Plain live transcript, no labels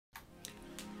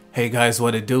Hey guys,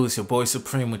 what it do? It's your boy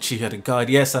Supreme with Chiha the God.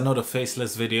 Yes, another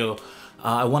faceless video.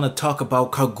 I want to talk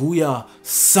about Kaguya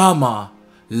Sama.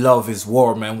 Love is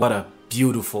War, man. What a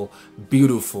beautiful,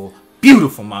 beautiful,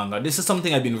 beautiful manga. This is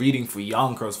something I've been reading for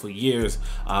yonkers for years.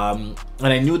 And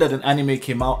I knew that an anime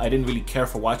came out. I didn't really care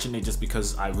for watching it just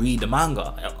because I read the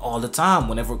manga all the time.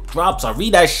 Whenever it drops, I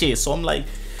read that shit. So I'm like,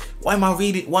 why am I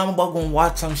reading? Why am I about going to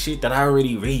watch some shit that I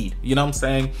already read? You know what I'm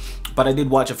saying? But I did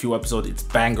watch a few episodes. It's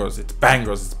bangers, it's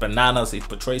bananas. It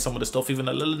portrays some of the stuff even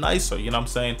a little nicer. You know what I'm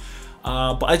saying?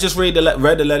 But I just read the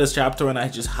latest chapter, and I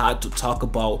just had to talk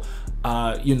about,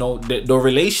 you know, the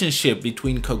relationship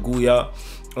between Kaguya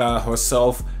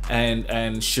herself and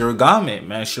Shirogane,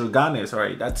 man. Shirogane is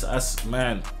right. That's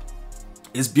man.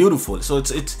 It's beautiful. So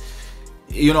it's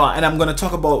you know, and I'm gonna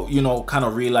talk about, you know, kind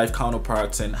of real life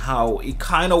counterparts and how it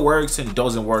kind of works and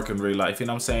doesn't work in real life. You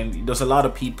know what I'm saying? There's a lot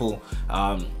of people,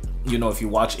 you know, if you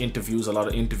watch interviews, a lot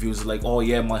of interviews are like, oh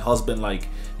yeah, my husband, like,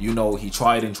 you know, he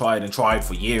tried and tried and tried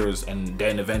for years, and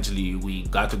then eventually we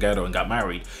got together and got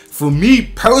married. For me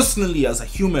personally, as a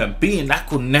human being, that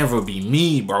could never be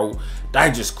me, bro. That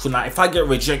just could not. If I get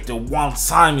rejected one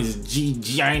time, it's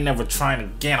GG. I ain't never trying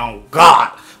again.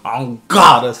 On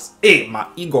God, that's it. My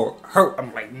ego hurt.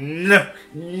 I'm like,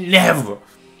 never.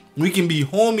 We can be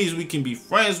homies, we can be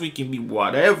friends, we can be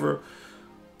whatever,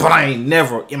 but I ain't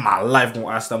never in my life gonna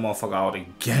ask that motherfucker out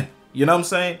again. You know what I'm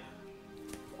saying?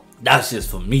 That's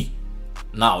just for me.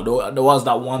 Now, there was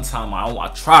that one time I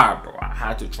tried, bro. I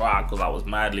had to try because I was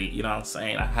madly, you know what I'm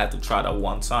saying? I had to try that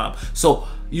one time. So,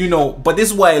 you know, but this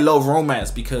is why I love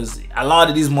romance, because a lot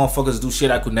of these motherfuckers do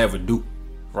shit I could never do,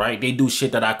 right? They do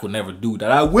shit that I could never do,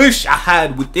 that I wish I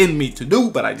had within me to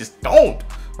do, but I just don't,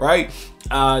 right?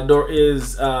 There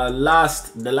is the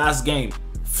last game.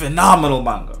 Phenomenal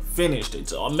manga. Finished.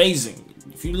 It's amazing.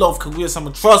 If you love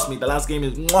Kaguya-sama, trust me, the last game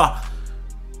is mwah.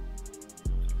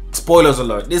 Spoilers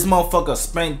alert. This motherfucker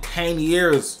spent 10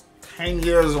 years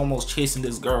almost chasing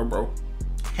this girl, bro.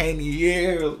 10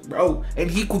 years, bro.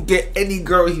 And he could get any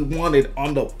girl he wanted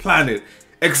on the planet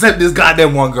except this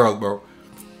goddamn one girl, bro.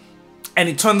 And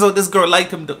it turns out this girl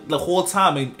liked him the whole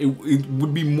time, and it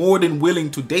would be more than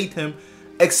willing to date him,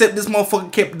 except this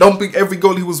motherfucker kept dumping every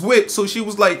girl he was with. So she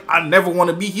was like, I never want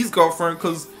to be his girlfriend,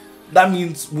 because that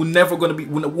means we're never gonna be,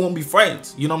 we won't be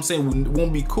friends. You know what I'm saying? We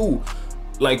won't be cool.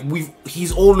 Like,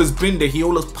 he's always been there. He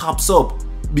always pops up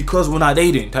because we're not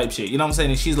dating type shit. You know what I'm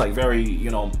saying? And she's like very,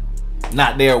 you know,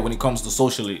 not there when it comes to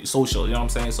social, you know what I'm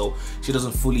saying? So she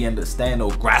doesn't fully understand or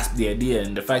grasp the idea,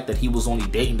 and the fact that he was only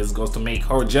dating this girl to make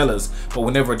her jealous, but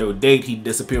whenever they would date, he'd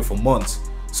disappear for months.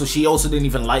 So she also didn't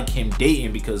even like him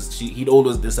dating because he'd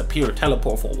always disappear,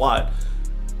 teleport for a while.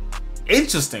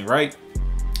 Interesting, right?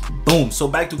 Boom. So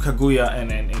back to Kaguya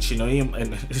and Shinoim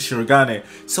and Shirogane.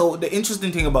 So the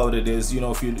interesting thing about it is, you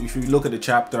know, if you look at the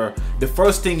chapter, the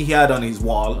first thing he had on his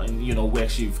wall, and you know, we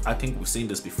actually, I think we've seen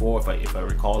this before, if I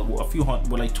recall,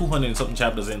 we're like 200 and something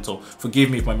chapters in, so forgive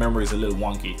me if my memory is a little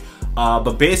wonky.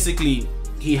 But basically,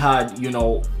 he had, you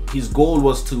know, his goal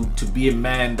was to be a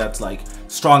man that's like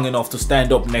strong enough to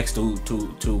stand up next to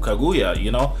Kaguya,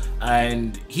 you know.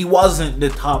 And he wasn't the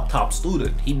top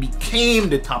student. He became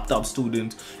the top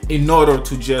student in order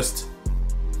to just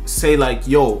say like,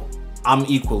 yo, I'm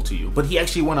equal to you. But he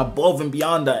actually went above and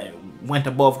beyond that, went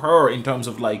above her in terms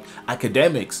of like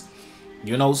academics,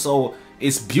 you know. So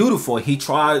it's beautiful. He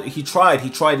tried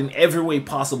in every way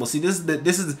possible. See, this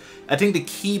is I think the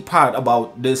key part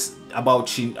about this, about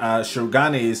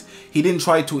Shirogane, is he didn't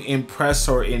try to impress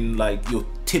her in like your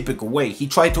typical way. He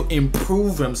tried to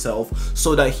improve himself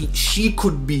so that she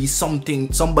could be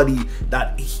somebody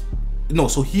that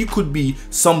so he could be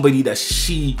somebody that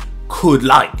she could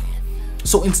like.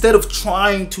 So instead of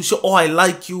trying to show, oh, I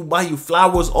like you, buy you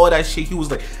flowers, all that shit, he was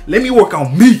like, let me work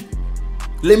on me.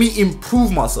 Let me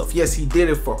improve myself. Yes, he did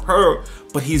it for her,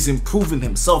 but he's improving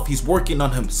himself. He's working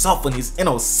on himself and his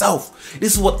inner self.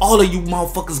 This is what all of you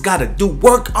motherfuckers gotta do.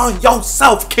 Work on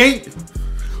yourself, king.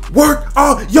 Work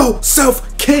on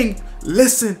yourself, king.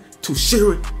 Listen to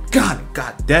Shirogane.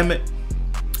 God damn it.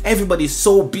 Everybody's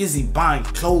so busy buying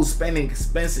clothes, spending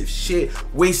expensive shit,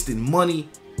 wasting money.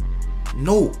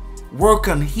 No, work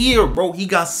on here, bro. He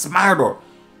got smarter.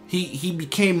 He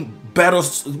became better,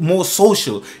 more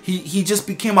social. He just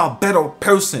became a better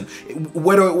person.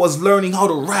 Whether it was learning how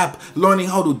to rap, learning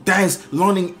how to dance,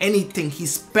 learning anything, he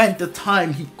spent the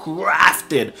time, he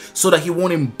crafted so that he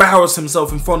won't embarrass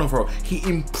himself in front of her. He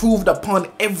improved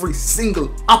upon every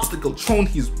single obstacle thrown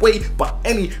his way by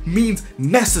any means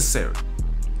necessary.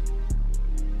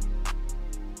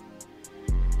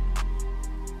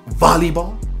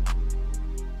 Volleyball?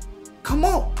 Come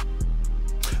on.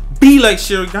 Be like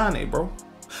Shirogane, bro.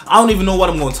 I don't even know what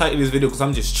I'm going to title this video because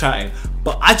I'm just chatting.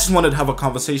 But I just wanted to have a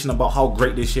conversation about how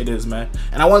great this shit is, man.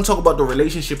 And I want to talk about the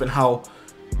relationship and how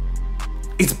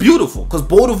it's beautiful. Because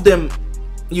both of them,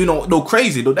 you know, they're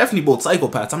crazy. They're definitely both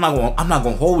psychopaths. I'm not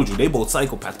gonna hold you. They both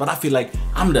psychopaths. But I feel like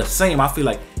I'm the same. I feel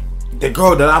like the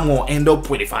girl that I'm gonna end up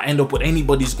with, if I end up with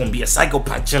anybody, is gonna be a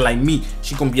psychopath just like me.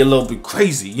 She gonna be a little bit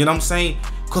crazy. You know what I'm saying?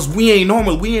 Cause we ain't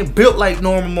normal. We ain't built like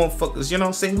normal motherfuckers. You know what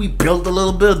I'm saying? We built a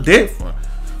little bit different.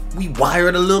 We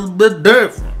wired a little bit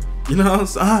different. You know what I'm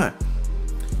saying?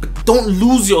 But don't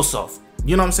lose yourself.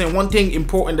 You know what I'm saying? One thing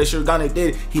important that Shirogane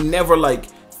did, he never like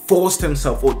forced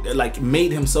himself or like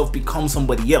made himself become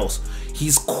somebody else.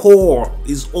 His core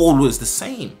is always the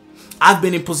same. I've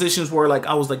been in positions where like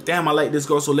I was like, damn, I like this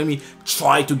girl, so let me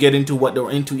try to get into what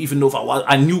they're into, even though if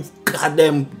I knew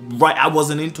goddamn right I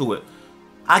wasn't into it.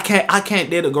 I can't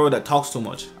date a girl that talks too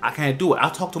much. I can't do it. I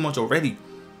talk too much already.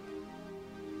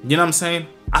 You know what I'm saying?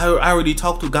 I already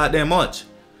talk too goddamn much.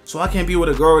 So I can't be with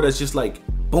a girl that's just like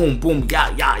boom, boom,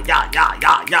 yeah, yeah, yeah, yeah,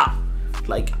 yeah, yeah.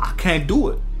 Like I can't do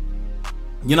it.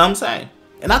 You know what I'm saying?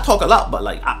 And I talk a lot, but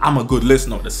like I'm a good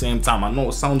listener at the same time. I know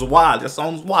it sounds wild. It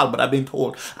sounds wild, but I've been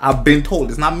told.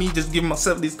 It's not me just giving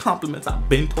myself these compliments. I've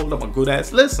been told I'm a good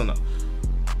ass listener.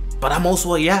 But I'm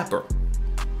also a yapper.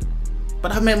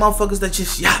 But I met motherfuckers that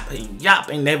just yap. They have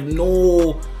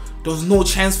there's no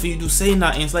chance for you to say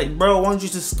nothing. It's like, bro, why don't you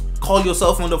just call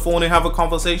yourself on the phone and have a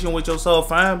conversation with yourself,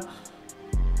 fam?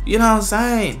 You know what I'm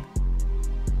saying?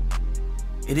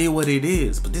 It is what it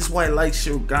is. But this is why I like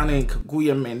Shirogane and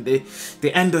Kaguya, man.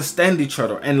 They understand each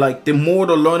other. And like the more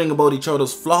they're learning about each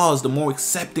other's flaws, the more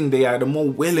accepting they are, the more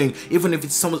willing. Even if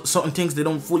it's certain things they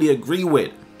don't fully agree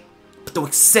with. But they're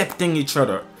accepting each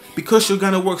other. Because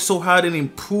Shirogane works so hard in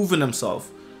improving himself.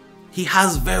 He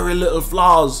has very little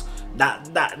flaws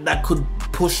that could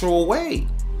push her away.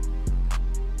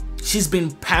 She's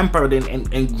been pampered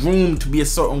and groomed to be a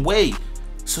certain way.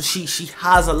 So she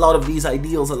has a lot of these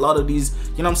ideals, a lot of these,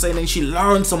 you know what I'm saying? And she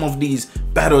learned some of these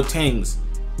better things.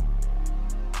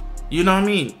 You know what I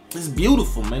mean? It's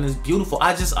beautiful, man. It's beautiful.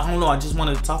 I don't know. I just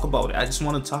want to talk about it. I just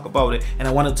want to talk about it. And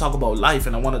I want to talk about life.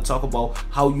 And I want to talk about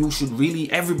how you should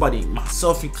really, everybody,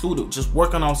 myself included, just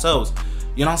work on ourselves.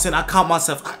 You know what I'm saying? I caught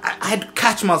myself. I had to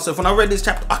catch myself. When I read this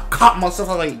chapter, I caught myself.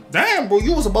 I was like, damn, bro,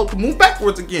 you was about to move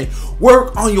backwards again.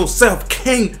 Work on yourself,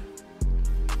 king.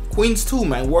 Queens too,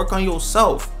 man. Work on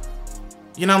yourself.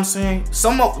 You know what I'm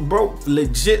saying? Bro,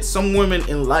 legit, some women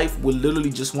in life will literally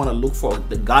just want to look for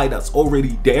the guy that's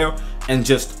already there and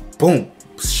just, boom,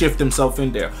 shift himself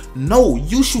in there. No,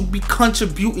 you should be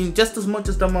contributing just as much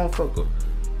as the motherfucker.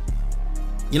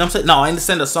 You know what I'm saying? Now, I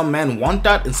understand that some men want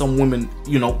that and some women,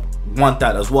 you know, want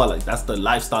that as well. Like, that's the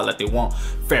lifestyle that they want.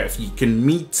 Fair. If you can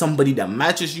meet somebody that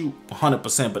matches you,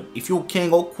 100%. But if you're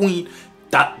king or queen,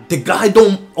 that the guy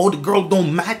don't or the girl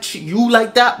don't match you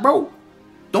like that, bro,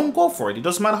 don't go for it. It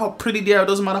doesn't matter how pretty they are. It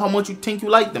doesn't matter how much you think you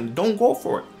like them. Don't go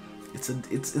for it.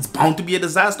 It's bound to be a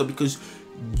disaster because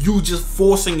you just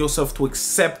forcing yourself to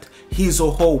accept his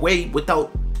or her way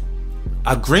without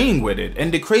agreeing with it.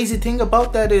 And the crazy thing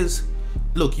about that is,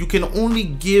 look, you should only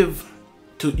give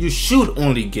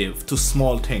to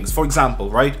small things. For example,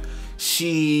 right?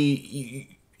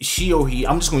 She or he,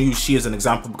 I'm just going to use she as an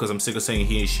example because I'm sick of saying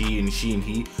he and she and she and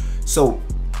he. So,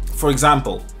 for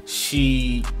example,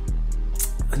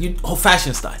 her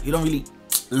fashion style, you don't really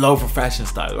love her fashion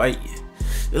style, right?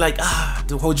 You're like,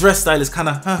 her dress style is kind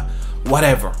of,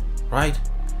 whatever, right?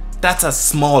 That's a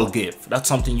small gift. That's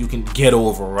something you can get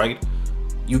over, right?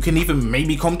 You can even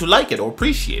maybe come to like it or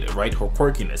appreciate it, right? Her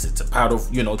quirkiness, it's a part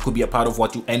of, you know, it could be a part of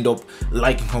what you end up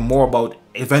liking her more about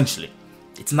eventually.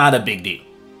 It's not a big deal.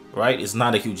 Right? It's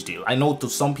not a huge deal. I know to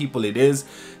some people it is,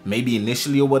 maybe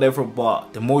initially or whatever,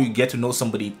 but the more you get to know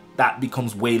somebody, that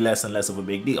becomes way less and less of a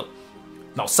big deal.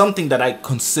 Now, something that I would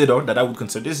consider,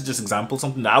 this is just example,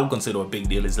 something that I would consider a big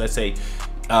deal is, let's say,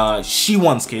 she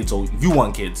wants kids or you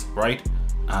want kids, right?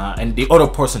 And the other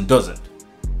person doesn't.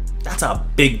 That's a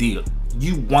big deal.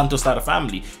 You want to start a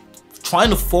family.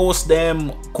 Trying to force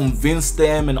them, convince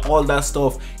them and all that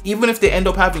stuff, even if they end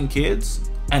up having kids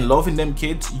and loving them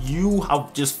kids, you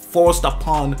have just forced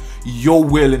upon your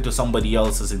will into somebody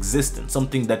else's existence,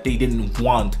 something that they didn't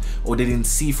want or they didn't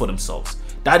see for themselves.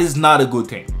 That is not a good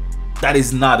thing. That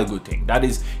is not a good thing.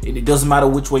 It doesn't matter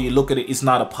which way you look at it, it's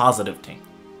not a positive thing.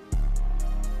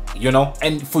 You know,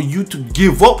 and for you to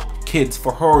give up kids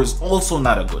for her is also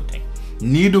not a good thing.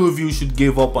 Neither of you should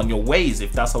give up on your ways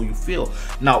if that's how you feel.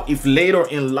 Now, if later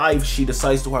in life she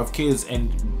decides to have kids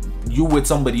and you with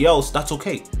somebody else, that's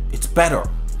okay. It's better.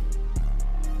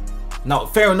 Now,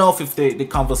 fair enough if the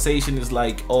conversation is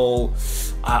like, oh,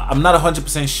 I'm not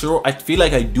 100% sure. I feel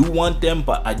like I do want them,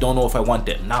 but I don't know if I want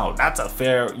them. Now, that's a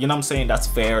fair, you know what I'm saying? That's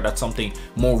fair. That's something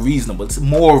more reasonable. It's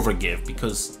more of a give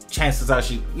because chances are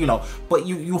she, you know, but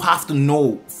you have to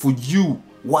know for you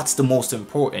what's the most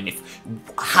important. If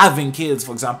having kids,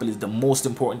 for example, is the most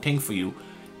important thing for you,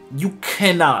 you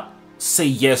cannot say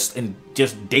yes and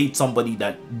just date somebody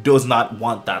that does not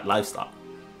want that lifestyle.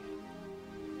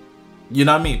 You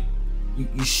know what I mean?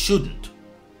 You shouldn't.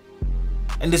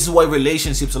 And this is why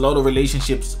relationships, a lot of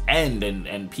relationships end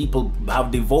and people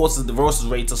have divorces. Divorces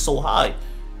rates are so high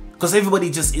because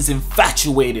everybody just is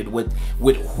infatuated with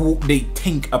who they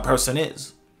think a person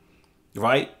is,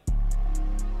 right?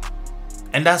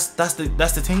 And that's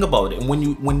the thing about it.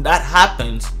 And when that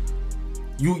happens,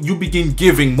 you begin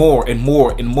giving more and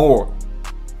more and more.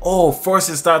 Oh, first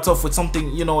it starts off with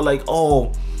something, you know, like,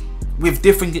 oh, we have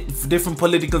different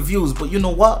political views, but you know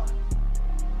what?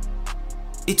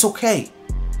 It's okay.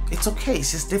 It's okay.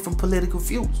 It's just different political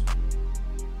views.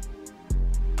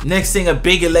 Next thing, a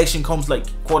big election comes, like,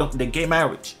 quote, the gay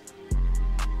marriage.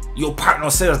 Your partner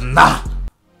says nah,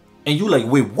 and you like,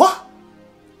 wait, what?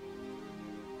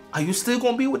 Are you still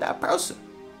gonna be with that person?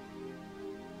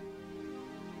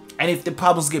 And if the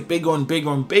problems get bigger and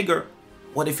bigger and bigger,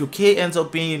 what if your kid ends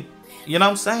up being, you know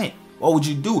what I'm saying? What would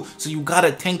you do? So you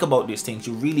gotta think about these things.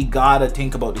 You really gotta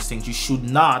think about these things. You should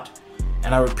not,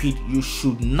 and I repeat, you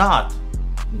should not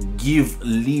give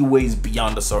leeways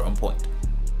beyond a certain point.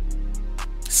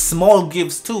 Small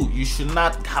gives too. You should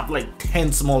not have like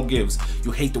 10 small gives. You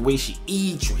hate the way she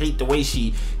eats. You hate the way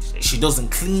she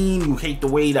doesn't clean. You hate the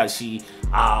way that she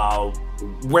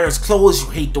wears clothes.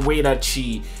 You hate the way that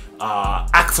she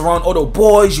acts around other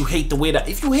boys. You hate the way that,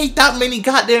 if you hate that many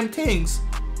goddamn things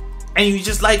and you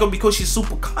just like her because she's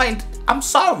super kind, I'm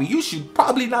sorry, you should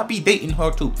probably not be dating her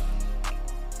too.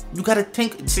 You gotta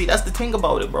think. See, that's the thing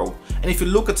about it, bro. And if you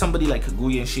look at somebody like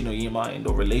Kaguya and Shinoyama in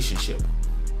the relationship,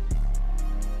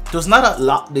 there's not a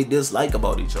lot they dislike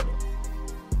about each other,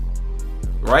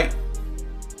 right?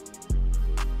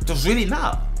 There's really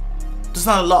not. There's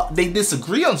not a lot. They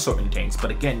disagree on certain things,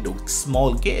 but again, the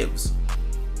small gives.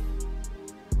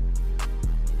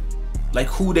 Like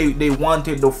who they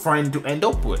wanted the friend to end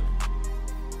up with.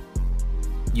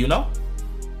 You know?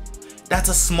 That's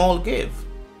a small give.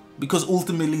 Because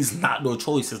ultimately it's not their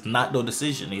choice, it's not their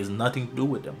decision, it has nothing to do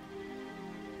with them.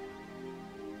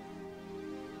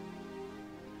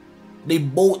 They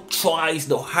both tries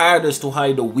the hardest to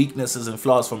hide the weaknesses and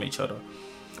flaws from each other.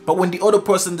 But when the other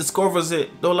person discovers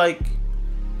it, they're like,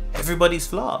 everybody's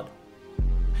flawed.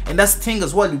 And that's the thing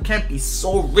as well, you can't be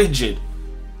so rigid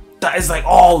that it's like,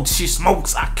 oh, she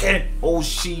smokes, I can't,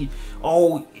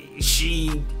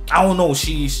 I don't know,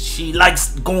 she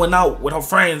likes going out with her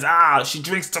friends, she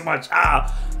drinks too much,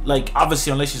 like,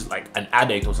 obviously, unless she's like an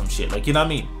addict or some shit, like, you know what I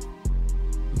mean?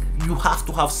 You have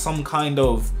to have some kind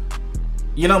of,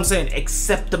 you know what I'm saying,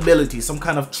 acceptability, some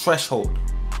kind of threshold.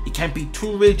 It can't be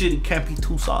too rigid, it can't be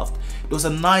too soft. There's a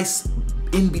nice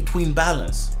in-between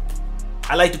balance.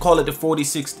 I like to call it the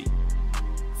 40-60.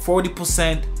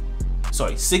 40%,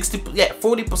 sorry, 60, yeah,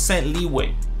 40%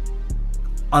 leeway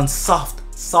on soft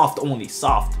stuff only.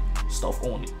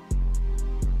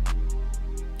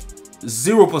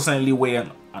 0% leeway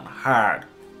on hard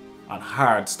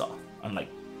stuff, on like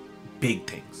big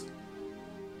things.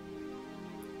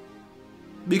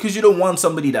 Because you don't want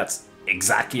somebody that's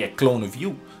exactly a clone of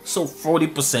you. So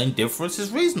 40% difference is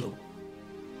reasonable.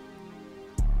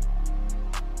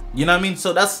 You know what I mean?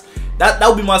 So that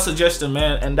would be my suggestion,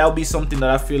 man. And that would be something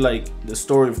that I feel like the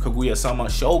story of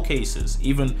Kaguya-sama showcases.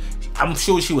 Even, I'm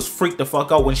sure she was freaked the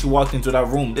fuck out when she walked into that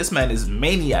room. This man is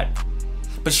maniac.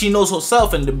 But she knows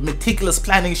herself, and the meticulous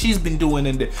planning she's been doing,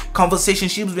 and the conversation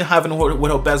she's been having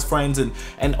with her best friends, and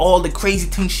all the crazy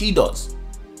things she does.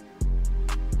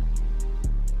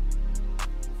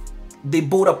 They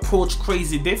both approach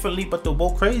crazy differently, but they're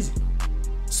both crazy.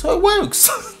 So it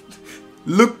works.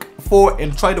 Look for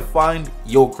and try to find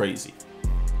your crazy.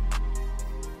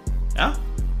 Yeah?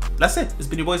 That's it. It's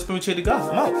been your boy Spiritual the God.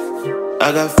 I'm out.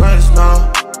 I got friends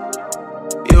now.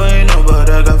 You ain't know, but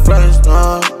I got friends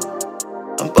now.